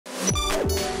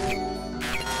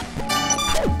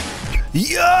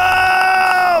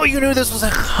Yo! You knew this was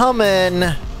coming.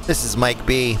 This is Mike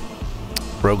B.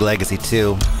 Rogue Legacy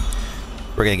 2.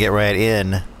 We're gonna get right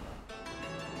in.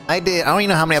 I don't even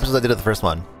know how many episodes I did of the first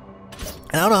one.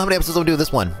 And I don't know how many episodes I'll do with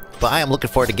this one. But I am looking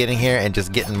forward to getting here and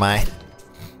just getting my...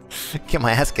 get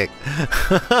my ass kicked.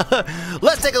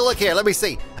 Let's take a look here. Let me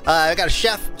see. I got a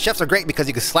chef. Chefs are great because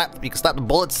you can slap the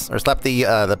bullets or slap the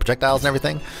projectiles and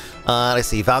everything. Let's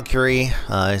see, Valkyrie.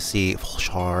 Let's see, full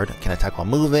shard. Can attack while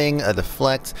moving.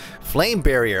 Deflect. Flame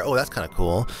barrier. Oh, that's kind of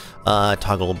cool.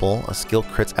 Toggleable. Skill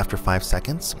crits after 5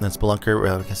 seconds. And then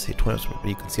Spelunker. You can see 20.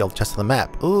 You can see all the chests on the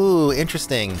map. Ooh,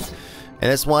 interesting.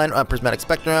 And this one, Prismatic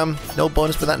Spectrum. No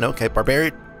bonus for that. No. Okay,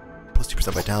 Barbarian. Plus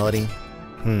 2% vitality.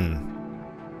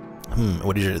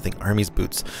 What did you think? Hermes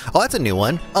boots. Oh, that's a new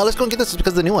one. Oh, let's go and get this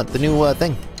because of the new one. The new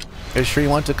thing. Are you sure you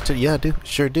want to? Yeah, I do.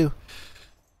 Sure do.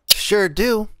 Sure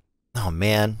do. Oh,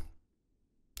 man.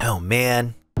 Oh,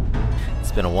 man.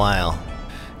 It's been a while.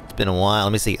 It's been a while.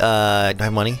 Let me see. Do I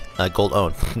have money? Gold.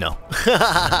 Oh, no.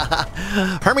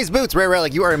 Hermes boots. Rare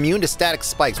relic. You are immune to static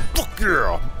spikes. Fuck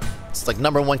yeah. It's like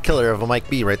 #1 killer of a Mike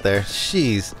B right there.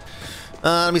 Jeez.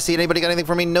 Let me see. Anybody got anything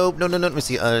for me? Nope. No. Let me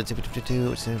see.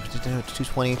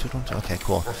 220. Okay,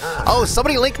 cool. Oh,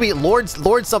 somebody linked me Lord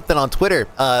something on Twitter.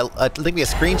 Linked me a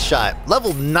screenshot.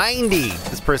 Level 90.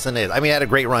 This person is. I mean, I had a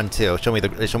great run too. Show me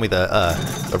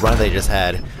the run they just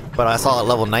had. But I saw it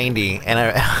level 90, and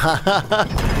I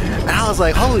was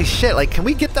like, holy shit! Like, can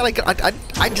we get that? Like, I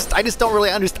just don't really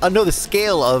know the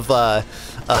scale of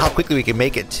how quickly we can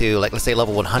make it to, like, let's say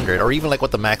level 100, or even like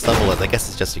what the max level is. I guess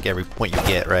it's just to get every point you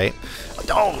get, right?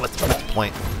 Oh, let's the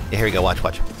point. Yeah, here we go. Watch.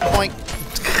 Point.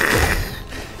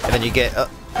 And then you get,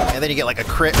 like a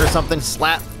crit or something.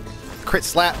 Slap. Crit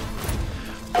slap.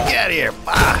 Get out of here.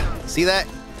 Ah, see that?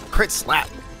 Crit slap.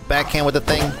 Backhand with the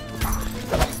thing.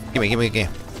 Give me a game.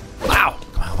 Wow!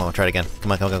 Come on, try it again.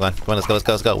 Come on,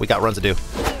 let's go. We got runs to do.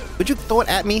 Would you throw it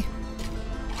at me?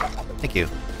 Thank you.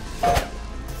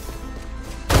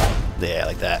 Yeah,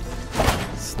 like that.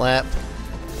 Slap.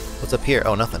 What's up here?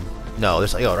 Oh, nothing. No,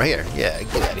 there's like, oh, right here. Yeah,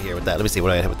 get out of here with that. Let me see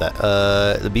what I hit with that.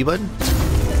 The B button?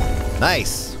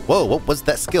 Nice. Whoa, what was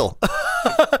that skill?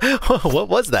 What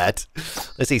was that?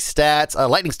 Let's see, stats.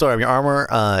 Lightning storm. Your armor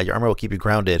will keep you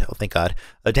grounded. Oh, thank God.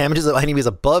 Damages of enemies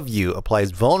above you applies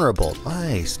vulnerable.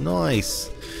 Nice.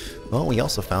 Well, we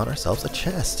also found ourselves a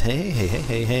chest.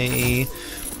 Hey.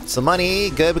 Some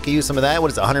money. Good. We can use some of that. What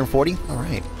is it? 140. All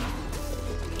right.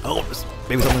 Oh,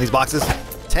 maybe some of these boxes.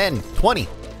 10, 20.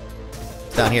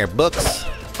 Down here, books.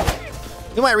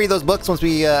 We might read those books once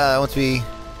we start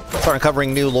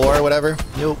uncovering new lore or whatever.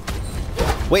 Nope.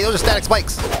 Wait, those are static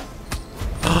spikes.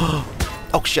 Oh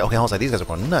shit, okay, I was like, these guys are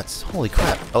going nuts. Holy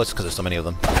crap. Oh, it's because there's so many of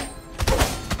them.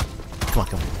 Come on.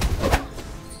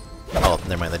 Oh,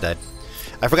 never mind, they died.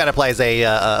 I forgot to apply as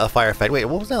a fire effect. Wait,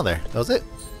 what was down there? That was it?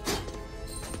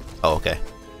 Oh, okay.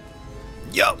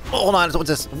 Yo, hold on, what's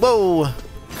this? Whoa!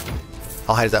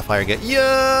 How high does that fire get?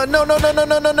 Yeah, no,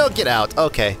 get out.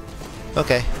 Okay,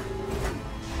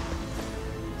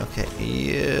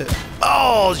 yeah.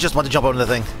 Oh, just want to jump over the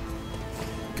thing.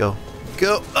 Go.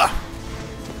 Go.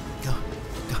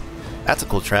 That's a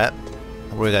cool trap.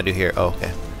 What do we gotta do here? Oh,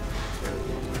 okay.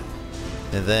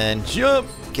 And then jump.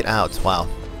 Get out. Wow.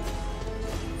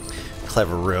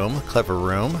 Clever room.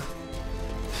 Wonder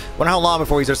how long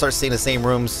before we start seeing the same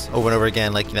rooms over and over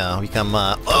again. Like, you know, become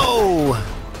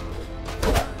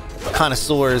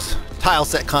connoisseurs, tile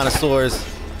set connoisseurs.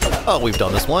 Oh, we've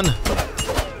done this one.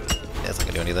 That's not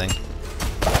gonna do anything.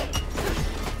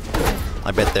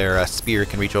 I bet their spear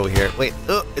can reach over here. Wait,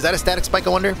 is that a static spike,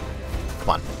 I wonder? Come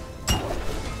on.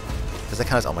 Is that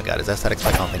kind of... Oh my god, is that a static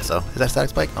spike? I don't think so. Is that a static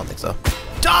spike? I don't think so.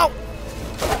 Oh!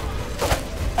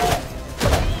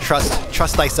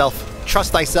 Trust thyself.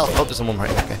 Trust thyself. Oh, there's someone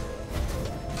right. Okay.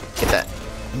 Get that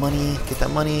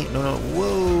money. No.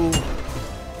 Whoa.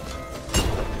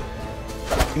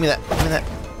 Give me that.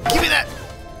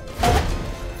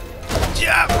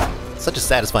 Yeah! Such a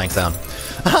satisfying sound.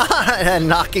 A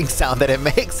knocking sound that it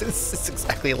makes. It's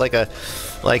exactly like a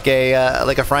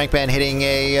frying pan hitting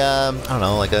a I don't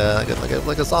know, like a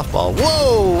softball.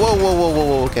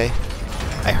 Whoa. Okay.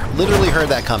 I literally heard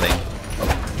that coming.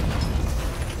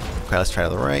 Okay, let's try to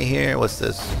the right here. What's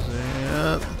this?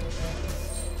 Yep.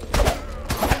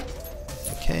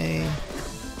 Okay.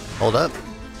 Hold up.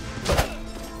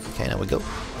 Okay, now we go.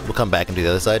 We'll come back and do the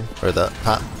other side, or the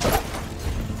top.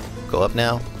 Go up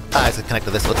now. Ah, it's connected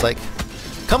to this, looks like.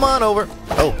 Come on over.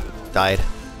 Oh, died.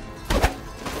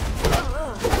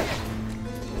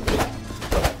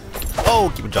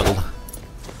 Oh, keep it juggled.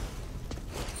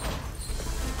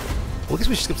 Well, I guess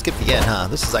we should skip the end, huh?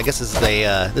 I guess this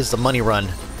is a money run.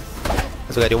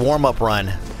 So we gotta do a warm-up run.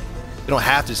 We don't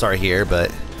have to start here,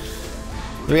 but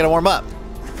we gotta warm up.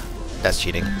 That's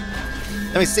cheating.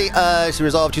 Let me see. Should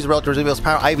resolve, choose a relic to reveal its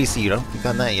power. IVC, you don't have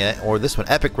done that yet. Or this one,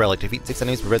 Epic Relic. Defeat 6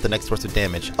 enemies, prevent the next source of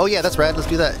damage. Oh yeah, that's rad. Let's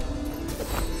do that.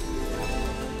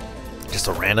 Just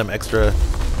a random extra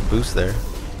boost there.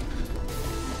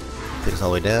 Take us all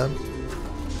the way down.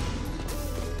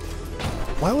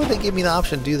 Why would they give me the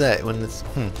option to do that when it's...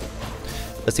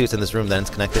 Let's see what's in this room then. It's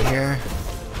connected here.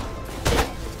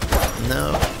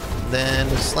 No. Then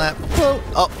slap. Whoa.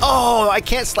 Oh, I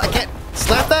can't slap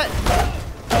that?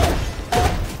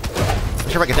 I'm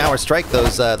sure if I can downward strike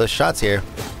those shots here.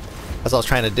 That's what I was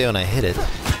trying to do and I hit it.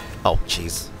 Oh,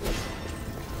 jeez.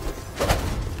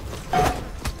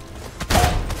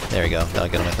 There we go. That'll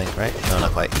get him, I think, right? No,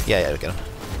 not quite. Yeah, we get him.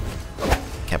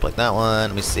 Can't block that one.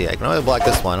 Let me see. I can only block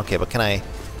this one. Okay, but can I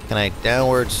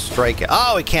downward strike it?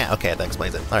 Oh, we can't. Okay, that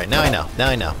explains it. All right, now I know. Now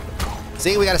I know.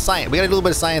 See, we got a science. We got to do a little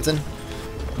bit of science and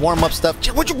warm up stuff.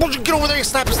 Why'd you get over there and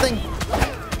slap this thing?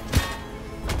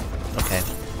 Okay.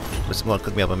 Just going to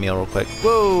cook me up a meal real quick.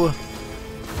 Whoa!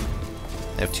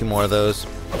 I have 2 more of those.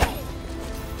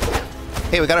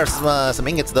 Hey, we got some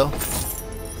ingots though.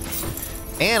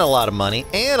 And a lot of money.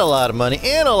 And a lot of money.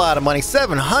 And a lot of money.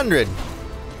 700.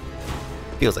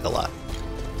 Feels like a lot.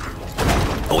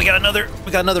 Oh, we got another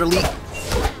elite.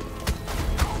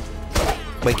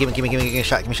 Wait, give me a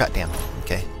shot. Give me a shot. Damn.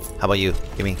 Okay. How about you?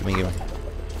 Give me.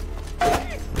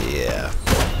 Yeah.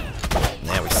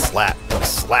 Now we slap.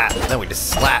 Slap. Then we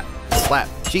just slap. Slap.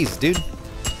 Jeez, dude.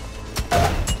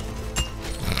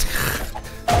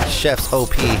 Chef's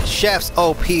OP. Chef's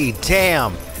OP.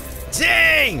 Damn.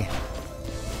 Dang!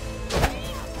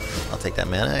 I'll take that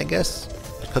mana, I guess.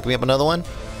 Cook me up another one.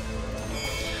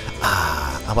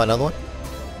 How about another one?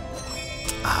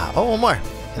 Oh, one more.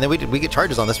 And then we get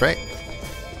charges on this, right?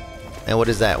 And what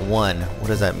is that? 1. What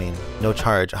does that mean? No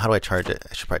charge. How do I charge it?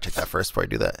 I should probably check that first before I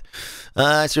do that.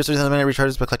 Seriously, the mana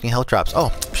recharges by collecting health drops.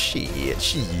 Oh, shit.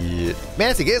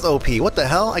 Mantic is OP. What the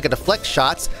hell? I could deflect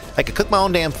shots. I could cook my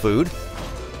own damn food.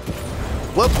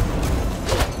 Whoop.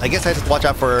 I guess I just watch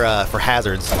out for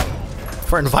hazards.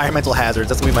 For environmental hazards.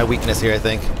 That's gonna be my weakness here, I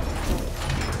think.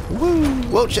 Woo!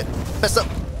 Whoa, shit. Messed up.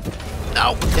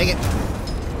 No, dang it.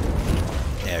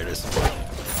 There it is.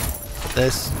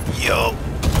 This. Yo.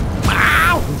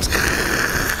 Ow!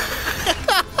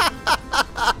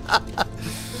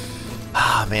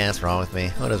 Ah, man, what's wrong with me?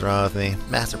 What is wrong with me?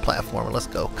 Master platformer, let's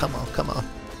go. Come on.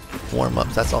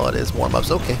 Warm-ups, that's all it is.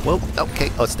 Warm-ups, okay. Whoa, okay.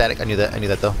 Oh, it's static. I knew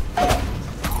that though.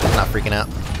 I'm not freaking out.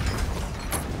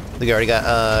 I think I already got,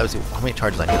 let's see, how many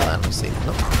charges I need on that? Let me see.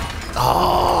 Nope.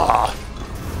 Oh!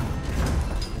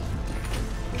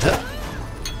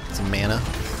 Some mana.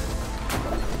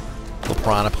 Little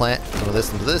piranha plant. Some of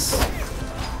this.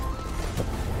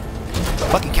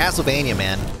 Fucking Castlevania,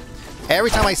 man. Every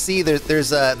time I see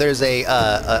there's a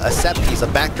set piece, a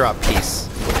backdrop piece.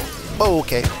 Oh,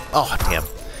 okay. Oh, damn.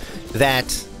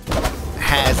 That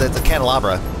has it's a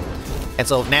candelabra, and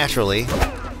so naturally,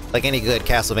 like any good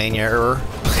Castlevania,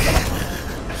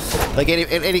 like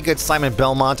any good Simon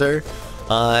Belmonter,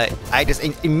 I just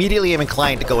immediately am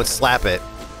inclined to go and slap it.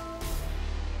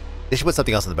 They should put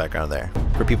something else in the background there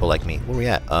for people like me. Where are we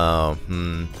at?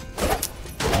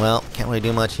 Well, can't really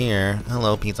do much here.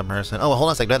 Hello, pizza person. Oh, hold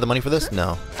on a second. Do I have the money for this?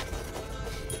 No.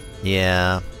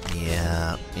 Yeah.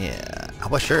 How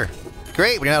about sure?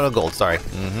 Great, we're out of gold. Sorry.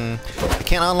 I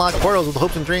can't unlock portals with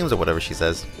hopes and dreams or whatever she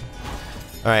says.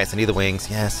 All right, so I need the wings.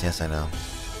 Yes, I know.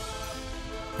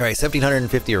 All right,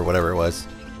 1,750 or whatever it was.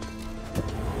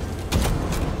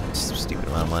 Stupid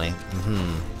amount of money.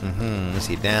 Let's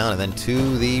see, down and then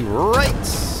to the right.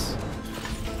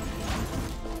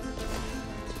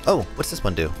 Oh, what's this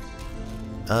one do?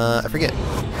 I forget.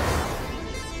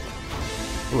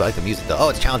 Ooh, I like the music though. Oh,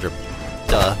 it's Challenger.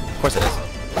 Duh. Of course it is.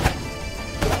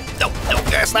 No,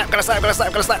 gotta slap.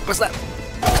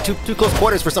 It's too close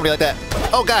quarters for somebody like that.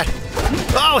 Oh god.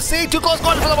 Oh, see, too close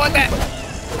quarters for somebody like that.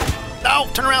 No,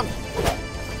 turn around.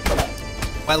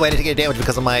 By the way, I didn't get damage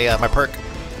because of my my perk.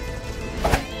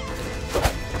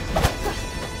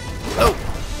 Oh,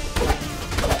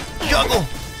 juggle.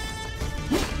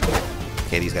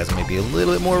 Okay, these guys may be a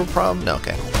little bit more of a problem. No,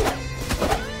 okay.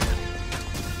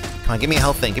 Come on, give me a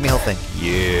health thing.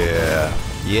 Yeah.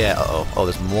 Oh,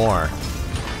 there's more.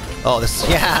 Oh, this.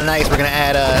 Yeah, nice. We're gonna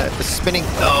add the spinning.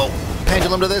 Oh,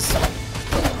 pendulum to this.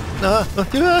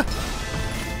 Okay.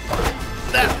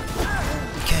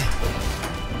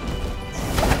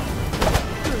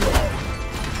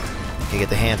 Okay, get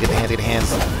the hands.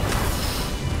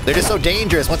 They're just so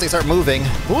dangerous once they start moving.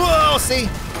 Whoa, see?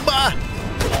 Bah!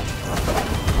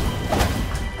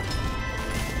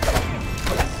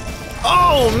 Oh!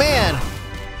 Oh, man!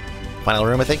 Final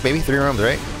room, I think, maybe? 3 rooms,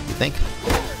 right? You think?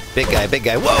 Big guy, big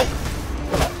guy. Whoa!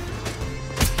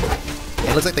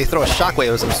 It looks like they throw a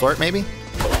shockwave of some sort, maybe?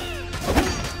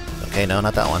 Okay, no,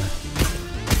 not that one.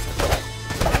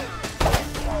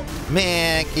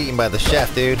 Man, get eaten by the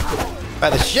chef, dude.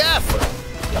 By the chef!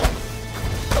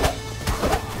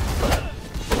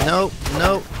 Nope,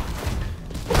 nope.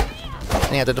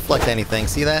 Didn't have to deflect anything.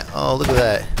 See that? Oh, look at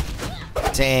that.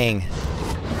 Dang.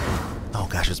 Oh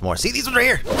gosh, there's more. See, these ones right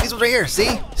here. These ones right here.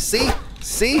 See? See?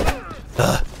 See?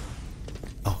 Ugh.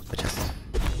 Oh, the chest.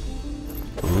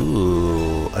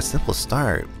 Ooh, a simple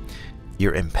start.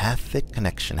 Your empathic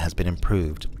connection has been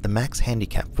improved. The max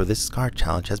handicap for this scar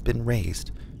challenge has been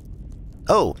raised.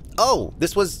 Oh, oh,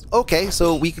 this was okay.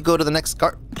 So we could go to the next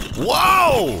scar.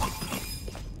 Whoa!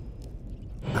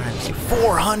 All right, let's see,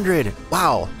 400.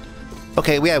 Wow.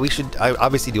 Okay, yeah, we should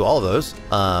obviously do all of those.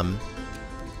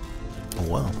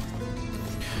 Well.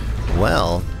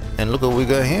 Well, and look what we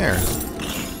got here.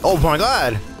 Oh my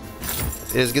god!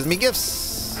 It just gives me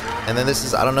gifts. And then this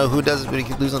is, I don't know who does it, but we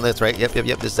keep losing. That's right. Yep, yep,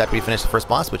 yep. This is after we finish the first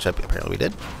boss, which apparently we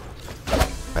did.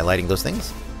 By lighting those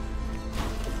things.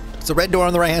 So red door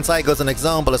on the right-hand side goes to the next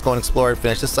zone, but let's go and explore and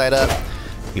finish this side up.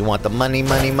 We want the money,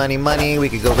 money, money, money. We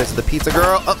could go visit the pizza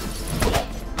girl. Oh.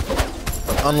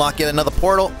 Unlock yet another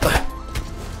portal.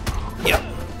 Yep.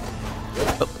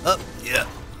 Up, yeah.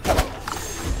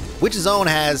 Which zone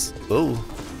has... Oh.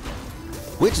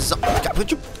 Which zone... God,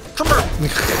 would you... Come here.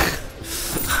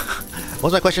 What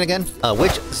was my question again?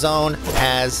 Which zone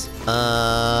has...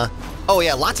 Oh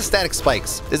yeah, lots of static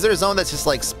spikes. Is there a zone that's just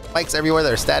like spikes everywhere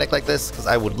that are static like this? Because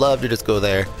I would love to just go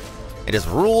there and just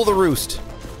rule the roost.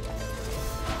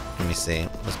 Let me see.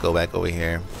 Let's go back over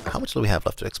here. How much do we have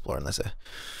left to explore in this?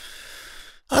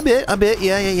 A bit.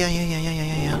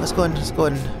 Yeah. Let's go ahead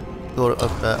and go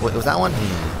to, wait, was that one?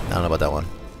 I don't know about that one.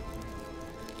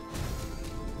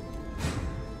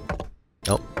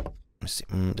 Nope. Let's see.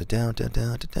 Down.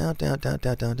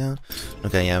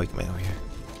 Okay, yeah, we can make it over here.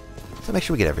 So make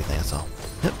sure we get everything, that's all.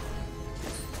 Yep.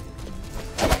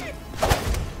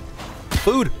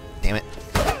 Food! Damn it.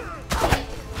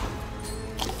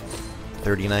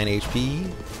 39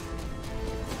 HP.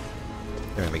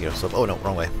 There, let me get ourselves. Oh no,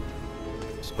 wrong way.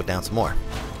 Let's go down some more.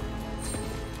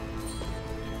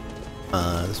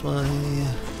 This way.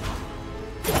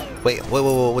 Wait,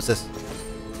 whoa, what's this?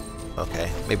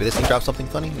 Okay, maybe this thing drops something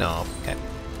funny? No, okay.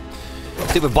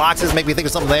 Stupid boxes make me think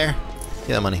of something there.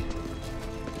 Get that money.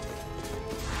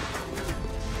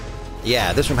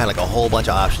 Yeah, this room had like a whole bunch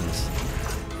of options.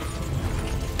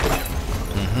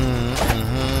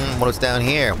 What's down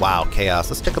here? Wow, chaos.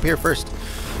 Let's check up here first.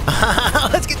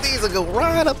 Let's get these and go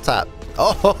right up top.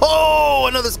 Oh, ho, ho,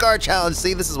 another scar challenge.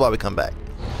 See, this is why we come back.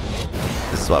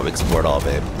 This is why we explore it all,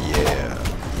 babe. Yeah.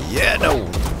 Yeah, no.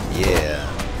 Yeah.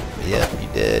 Yep, you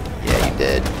did. Yeah, you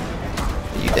did.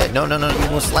 You did. No, you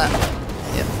won't slap.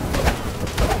 Yeah.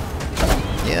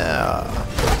 Yeah.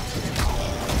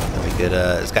 Let me get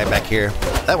this guy back here.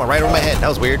 That went right over my head. That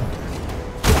was weird.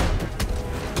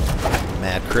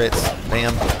 Mad crits.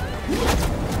 Bam.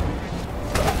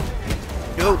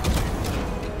 Go.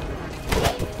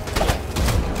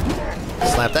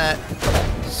 Slap that.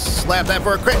 Slap that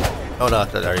for a crit. Oh no, I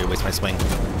already wasted my swing.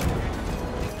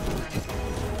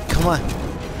 Come on.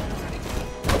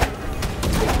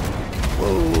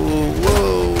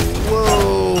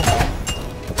 Whoa.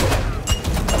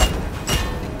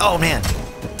 Oh man.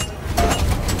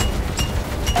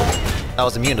 I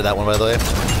was immune to that one, by the way.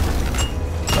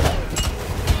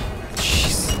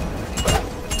 Jeez.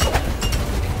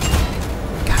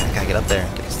 God, I gotta get up there.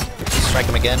 Strike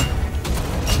him again.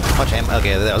 How much ammo?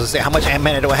 Okay, I was gonna say, how much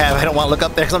ammo do I have? I don't want to look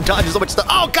up there because I'm dodging so much stuff.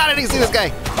 Oh god, I didn't see this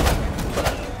guy.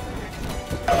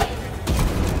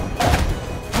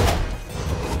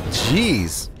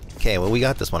 Jeez. Okay, well, we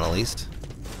got this one at least.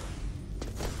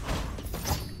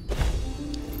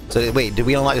 So, wait, did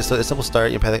we unlock this? So, a simple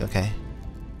start, your path, okay.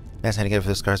 Mass handicap for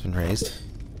the scar has been raised.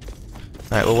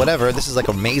 Alright, well, whatever. This is like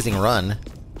an amazing run.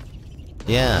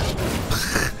 Yeah.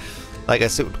 Like I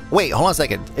said, wait, hold on a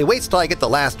second. It waits till I get the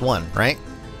last one, right?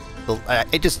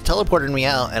 It just teleported me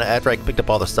out and after I picked up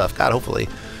all the stuff. God, hopefully.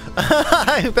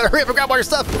 I better hurry up and grab all your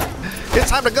stuff. It's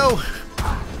time to go.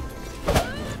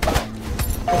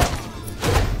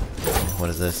 What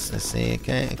is this? Let's see.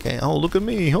 Okay. Oh, look at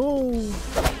me. Oh.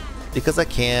 Because I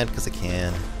can.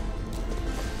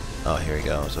 Oh, here we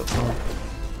go. So,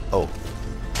 oh.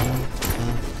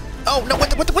 Oh, no, what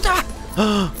the?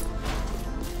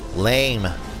 Lame.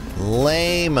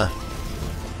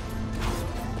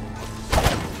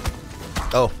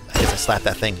 Oh, I guess I slapped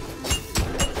that thing.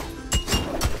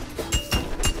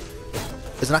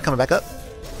 Is it not coming back up?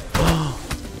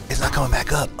 he's not coming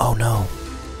back up. Oh no.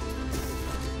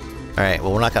 All right.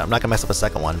 Well, I'm not gonna mess up a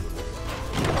second one.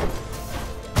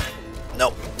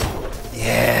 Nope.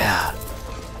 Yeah.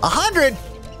 100.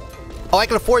 Oh, I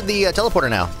can afford the teleporter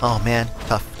now. Oh man,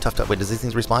 tough. Wait, does these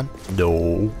things respawn?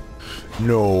 No.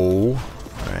 No.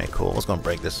 All right, cool. Let's go and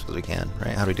break this as we can.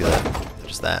 Right? How do we do that?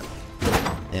 Just that.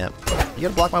 Yep. You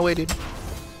gotta block my way, dude.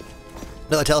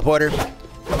 Another teleporter.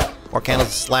 More candles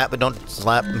to slap, but don't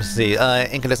slap. Let me see.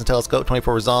 Incandescent telescope,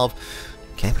 24 resolve.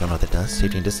 Okay, we don't know what that does.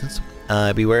 Safety and distance.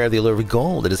 Beware of the allure of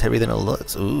gold. It is heavier than it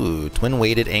looks. Ooh, twin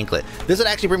weighted anklet. This would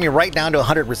actually bring me right down to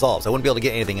 100 resolves. I wouldn't be able to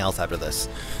get anything else after this.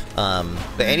 But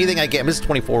anything I get, this is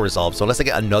 24 resolves, so unless I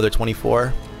get another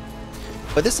 24.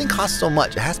 But this thing costs so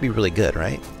much, it has to be really good,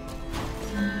 right?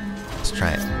 Let's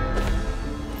try it.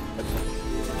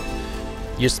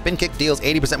 Your spin kick deals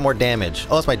 80% more damage.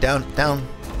 Oh, that's my down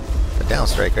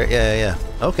strike, right? Yeah.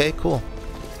 Okay, cool.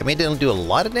 I mean, it didn't do a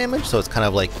lot of damage, so it's kind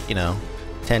of like, you know,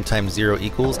 10 times 0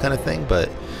 equals kind of thing, but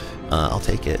I'll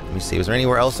take it. Let me see. Was there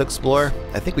anywhere else to explore?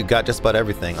 I think we've got just about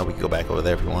everything. Oh, we can go back over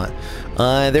there if we want.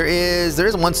 There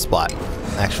is one spot,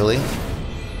 actually.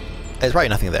 There's probably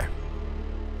nothing there.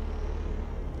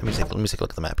 Let me take a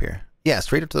look at the map here. Yeah,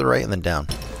 straight up to the right and then down.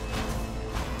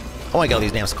 I want to get all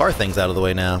these damn scar things out of the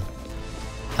way now.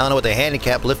 I don't know what the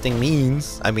handicap lifting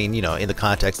means. I mean, you know, in the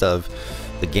context of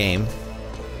the game.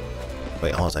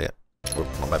 Wait, hold on a second.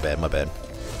 Oh, my bad.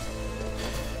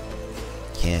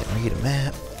 Can't read a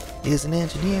map. Is an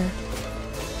engineer.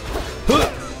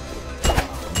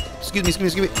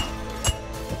 Excuse me.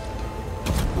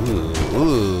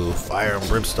 Ooh, fire and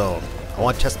brimstone. I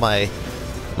want to test my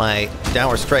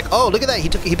downward strike. Oh, look at that!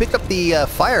 He picked up the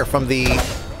fire from the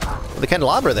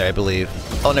candelabra there, I believe.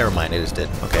 Oh, never mind. It just did.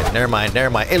 Okay, never mind.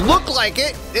 It looked like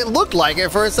it. It looked like it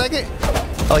for a second.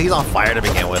 Oh, he's on fire to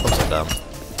begin with. I'm so dumb.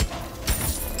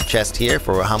 Chest here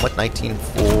for how much?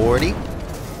 1940.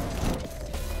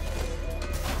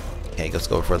 Okay, let's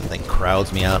go before the thing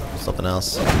crowds me out. Something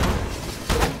else.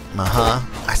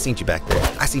 I seen you back there.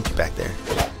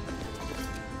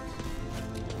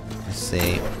 Let's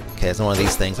see. Okay, it's one of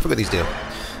these things. I forget what these do.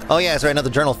 Oh yeah, it's right, another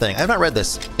journal thing. I have not read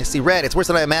this. You see, read. It's worse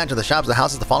than I imagined. The shops, the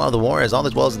houses, the fallout of the war is all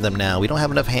that dwells in them now. We don't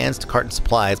have enough hands to cart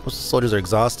supplies. Most of the soldiers are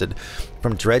exhausted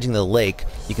from dredging the lake.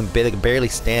 They can barely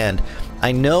stand.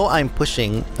 I know I'm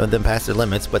pushing them past their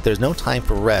limits, but there's no time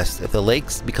for rest. If the lake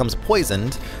becomes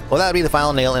poisoned, well, that would be the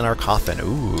final nail in our coffin.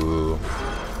 Ooh.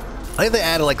 I think they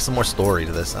added like some more story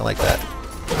to this. I like that.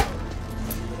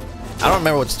 I don't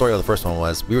remember what the story of the first one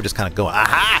was. We were just kind of going,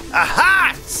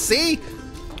 aha! See?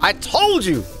 I told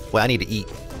you! Well, I need to eat.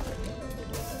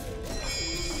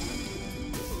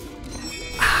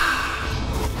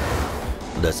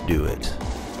 Let's do it.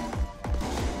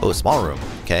 Oh, small room.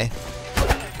 Okay.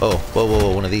 Oh,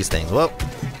 whoa, one of these things. Whoa.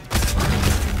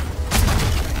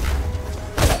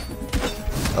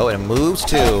 Oh, and it moves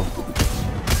too.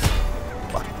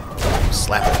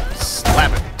 Slap it.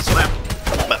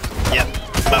 Yep.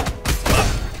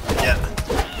 Yeah.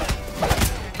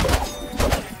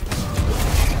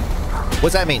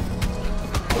 What's that mean?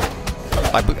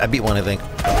 I beat one, I think.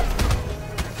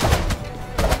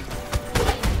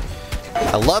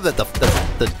 I love that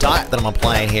the dot that I'm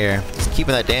applying here is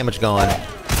keeping that damage going.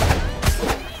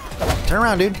 Turn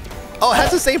around, dude. Oh, it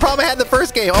has the same problem I had in the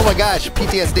first game. Oh my gosh,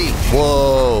 PTSD.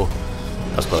 Whoa.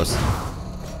 That was close.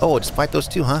 Oh, just fight those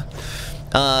two, huh?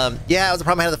 Yeah, that was the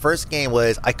problem I had in the first game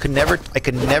was I could never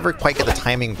quite get the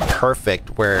timing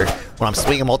perfect where when I'm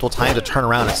swinging multiple times to turn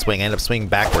around and swing, I end up swinging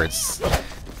backwards.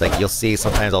 Like you'll see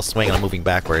sometimes I'll swing and I'm moving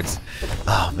backwards.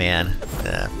 Oh man.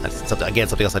 Yeah, that's something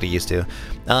else I had to get used to.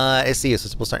 Let's see,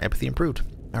 so we'll start empathy improved.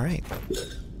 Alright.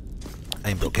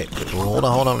 I'm okay. Hold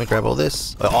on, let me grab all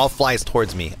this. It all flies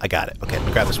towards me. I got it. Okay, let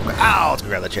me grab this one. Ow, let's go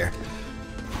grab that chair.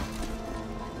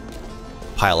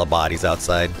 Pile of bodies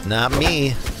outside. Not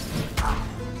me.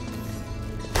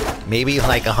 Maybe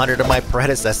like 100 of my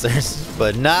predecessors,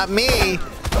 but not me.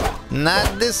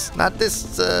 Not this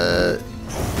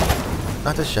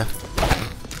chef.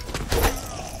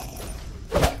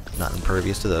 Not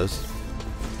impervious to those.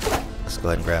 Let's go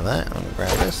ahead and grab that. I'm gonna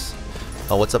grab this.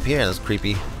 Oh, what's up here? That's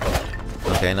creepy.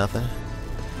 Okay, nothing.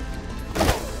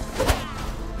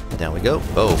 Down we go.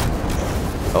 Oh.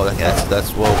 Oh,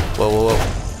 that's whoa.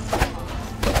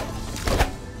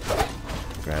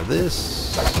 Grab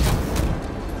this.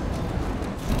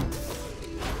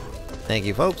 Thank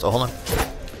you, folks. Oh, hold on.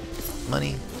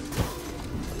 Money.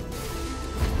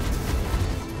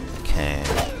 Okay.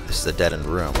 This is a dead-end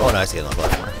room. Oh, no, I see another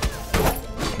platform.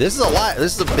 This is a lot.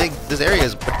 This area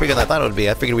is much bigger than I thought it would be.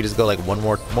 I figured we'd just go like one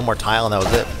more tile and that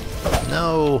was it.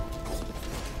 No.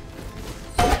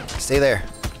 Stay there.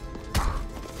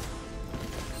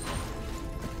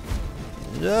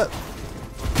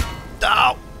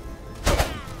 Oh!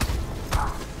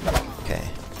 Okay.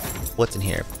 What's in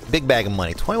here? Big bag of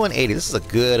money. 2180. This is a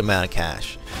good amount of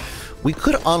cash. We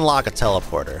could unlock a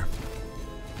teleporter.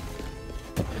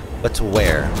 But to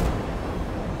where?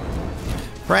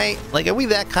 Right? Like, are we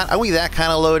that kind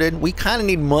of loaded? We kind of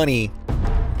need money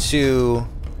to...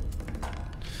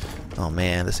 Oh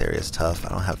man, this area is tough. I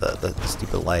don't have the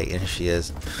stupid light. And here she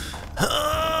is.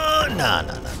 Nah.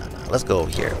 Let's go over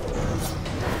here.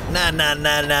 Nah.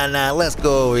 Let's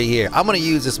go over here. I'm gonna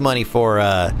use this money for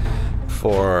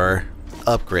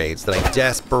upgrades that I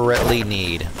desperately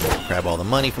need. Grab all the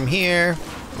money from here.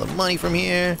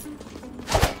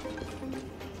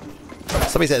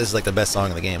 Somebody said this is like the best song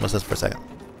in the game. Let's listen for a second.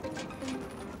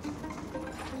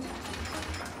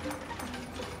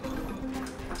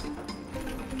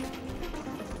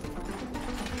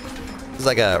 This is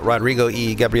like a Rodrigo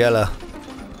E. Gabriela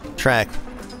track.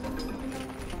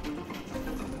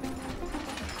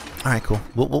 All right, cool.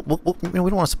 We don't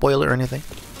want to spoil it or anything.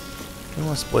 We don't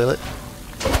want to spoil it.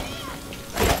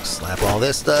 Slap all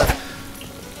this stuff.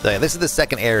 Okay, this is the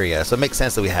second area, so it makes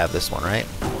sense that we have this one, right?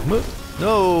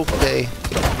 No, okay.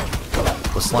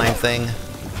 The slime thing.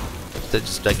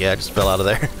 Yeah, I just fell out of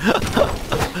there.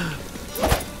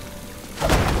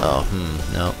 Oh,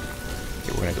 no.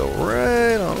 Okay, we're gonna go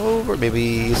right on over.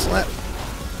 Maybe slap.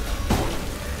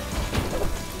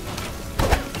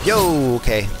 Yo,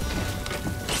 okay.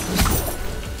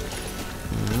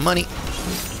 Money.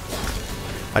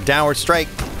 A downward strike.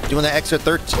 Doing that extra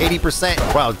 80%.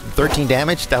 Wow, 13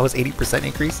 damage? That was 80%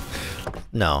 increase?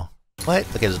 No. What?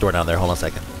 Okay, there's a door down there. Hold on a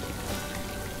second.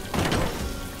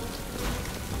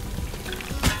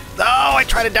 Oh, I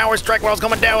tried a downward strike while I was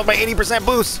coming down with my 80%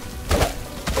 boost.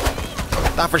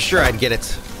 Thought for sure I'd get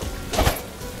it.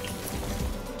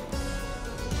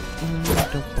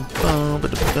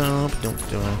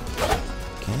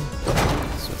 Okay.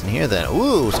 So what's in here then?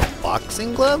 Ooh, some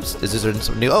boxing gloves? Is this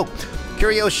some new? Oh,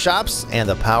 Curio Shops and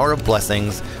the Power of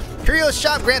Blessings. Curio's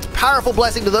Shop grants powerful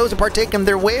blessing to those who partake in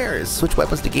their wares. Switch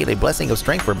weapons to gain a blessing of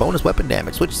strength for bonus weapon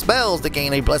damage. Switch spells to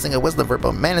gain a blessing of wisdom for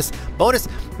bonus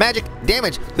magic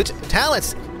damage. Switch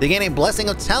talents to gain a blessing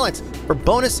of talent for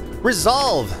bonus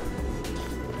resolve.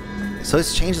 So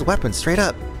it's changed the weapons straight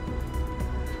up.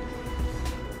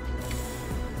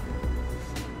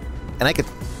 And I could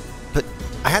put...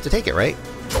 I have to take it, right?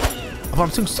 Oh,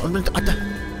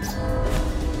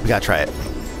 we gotta try it.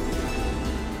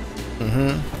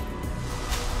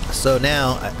 So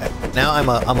now, I'm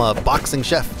a boxing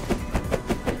chef.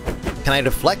 Can I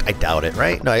deflect? I doubt it,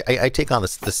 right? No, I take on the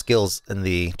skills and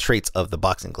the traits of the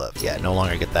boxing glove. Yeah, no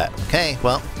longer get that. Okay,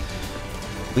 well,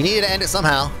 we needed to end it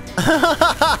somehow.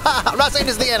 I'm not saying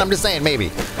this is the end. I'm just saying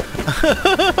maybe.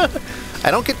 I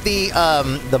don't get the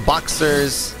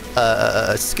boxer's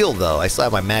skill though. I still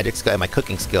have my magic skill and my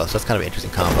cooking skill, so that's kind of an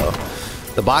interesting combo.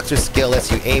 The boxer's skill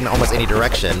lets you aim in almost any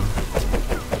direction.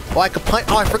 Oh, I could punch.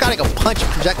 Oh, I forgot I could punch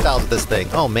projectiles with this thing.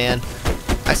 Oh man,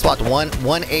 I swapped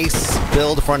one ace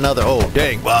build for another. Oh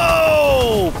dang!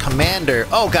 Whoa, Commander.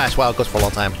 Oh gosh, wow, it goes for a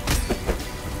long time.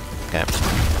 Okay.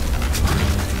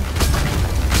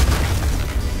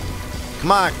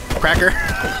 Come on, Cracker.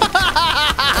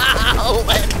 Oh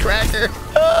man, Cracker.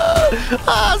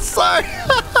 Ah, sorry.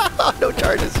 No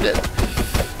charges, shit.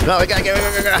 No, we gotta get.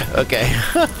 Okay.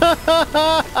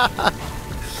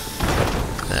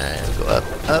 Alright, let's go up.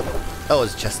 Oh,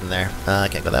 there's a chest in there. I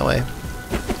can't go that way.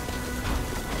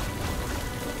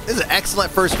 This is an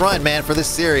excellent first run, man, for this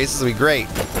series. This will be great.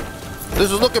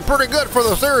 This is looking pretty good for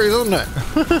the series, isn't it?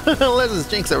 Let's just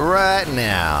jinx it right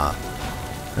now.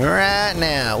 Right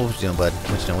now. What you doing, bud?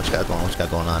 What you doing? What you got going? What you got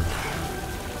going on?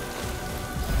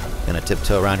 Gonna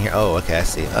tiptoe around here. Oh, okay, I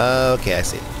see. Okay, I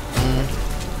see.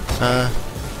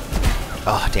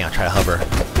 Oh, damn, I try to hover.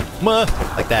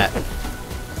 Like that.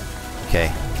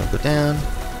 Okay, go down.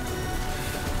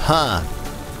 Huh.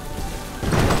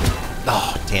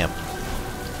 Oh, damn.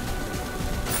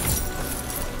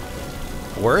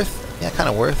 Worth? Yeah, kind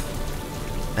of worth.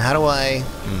 Now, how do I...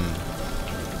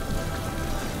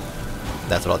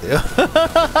 That's what I'll do.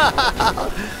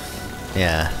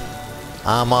 Yeah.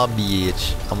 I'm a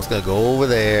bitch. I'm just gonna go over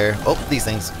there. Oh, these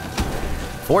things.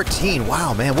 14.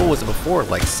 Wow, man. What was it before?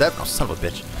 Like 7? Oh, son of a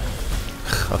bitch.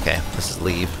 Okay, let's just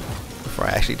leave before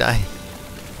I actually die.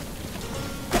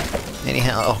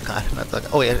 Anyhow, oh god,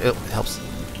 oh yeah, it helps.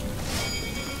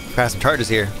 Grab some charges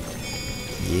here.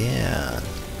 Yeah.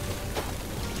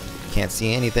 Can't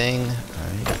see anything.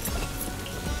 Alright.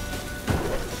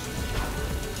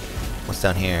 What's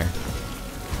down here?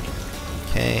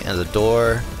 Okay, and the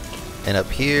door. And up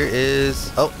here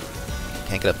is... Oh!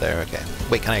 Can't get up there, okay.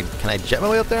 Wait, can I jet my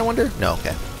way up there, I wonder? No,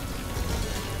 okay.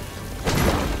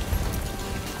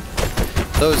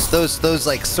 those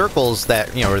like circles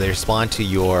that, you know, where they respond to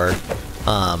your,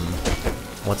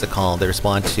 what's it called? They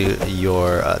respond to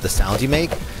your, the sounds you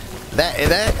make. That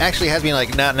actually has me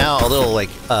like now a little like,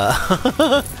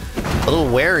 a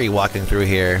little wary walking through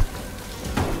here.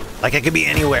 Like I could be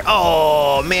anywhere.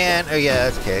 Oh man. Oh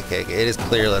yeah. Okay. It is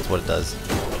clear that's what it does.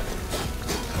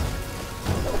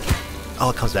 Oh,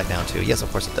 it comes back down too. Yes,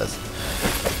 of course it does.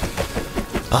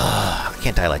 I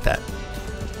can't die like that.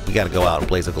 We gotta go out and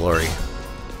blaze of glory.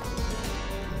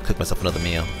 Cook myself another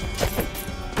meal.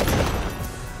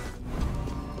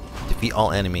 Defeat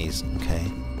all enemies.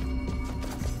 Okay.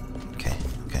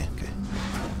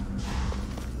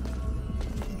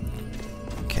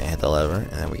 Okay, hit the lever,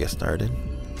 and then we get started.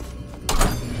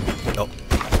 Oh.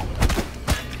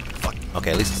 Fuck.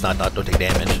 Okay, at least it's not don't take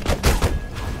damage.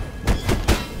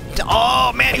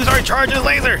 Oh man, he was already charging his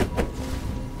laser!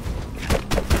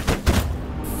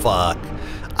 Fuck.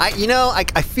 You know,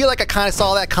 I feel like I kind of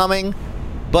saw that coming,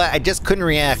 but I just couldn't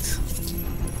react.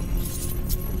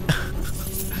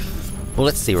 Well,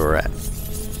 let's see where we're at.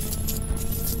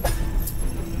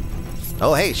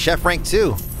 Oh, hey, Chef Rank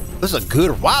 2. This is a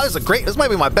good... Wow, this is a great... This might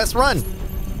be my best run.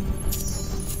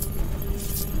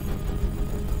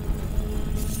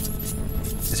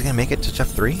 Is he gonna make it to Chef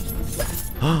 3?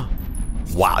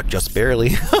 Wow, just barely.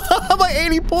 By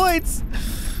 80 points.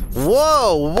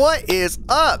 Whoa, what is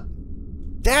up?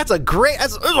 That's a great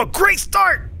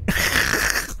start.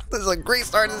 This is a great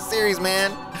start to the series,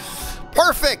 man.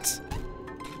 Perfect.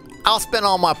 I'll spend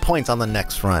all my points on the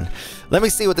next run. Let me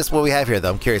see what we have here,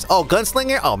 though. I'm curious. Oh,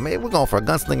 gunslinger. Oh, man, we're going for a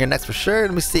gunslinger next for sure.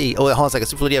 Let me see. Oh, wait, hold on a second.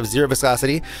 Super, you have 0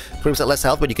 viscosity, 20% less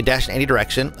health, but you can dash in any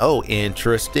direction. Oh,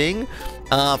 interesting.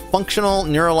 Functional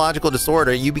neurological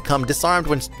disorder. You become disarmed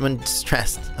when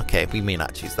stressed. Okay, we may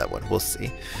not choose that one. We'll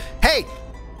see. Hey,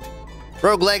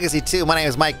 Rogue Legacy 2. My name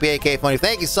is Mike B, aka Fony.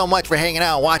 Thank you so much for hanging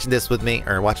out and watching this with me,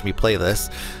 or watching me play this.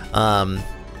 I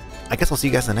guess we'll see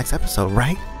you guys in the next episode,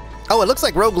 right? Oh, it looks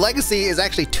like Rogue Legacy is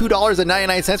actually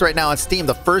 $2.99 right now on Steam,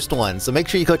 the first one. So make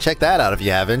sure you go check that out if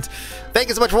you haven't. Thank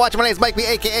you so much for watching. My name is Mike B,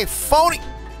 aka Fony.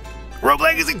 Rogue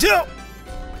Legacy 2.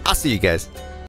 I'll see you guys.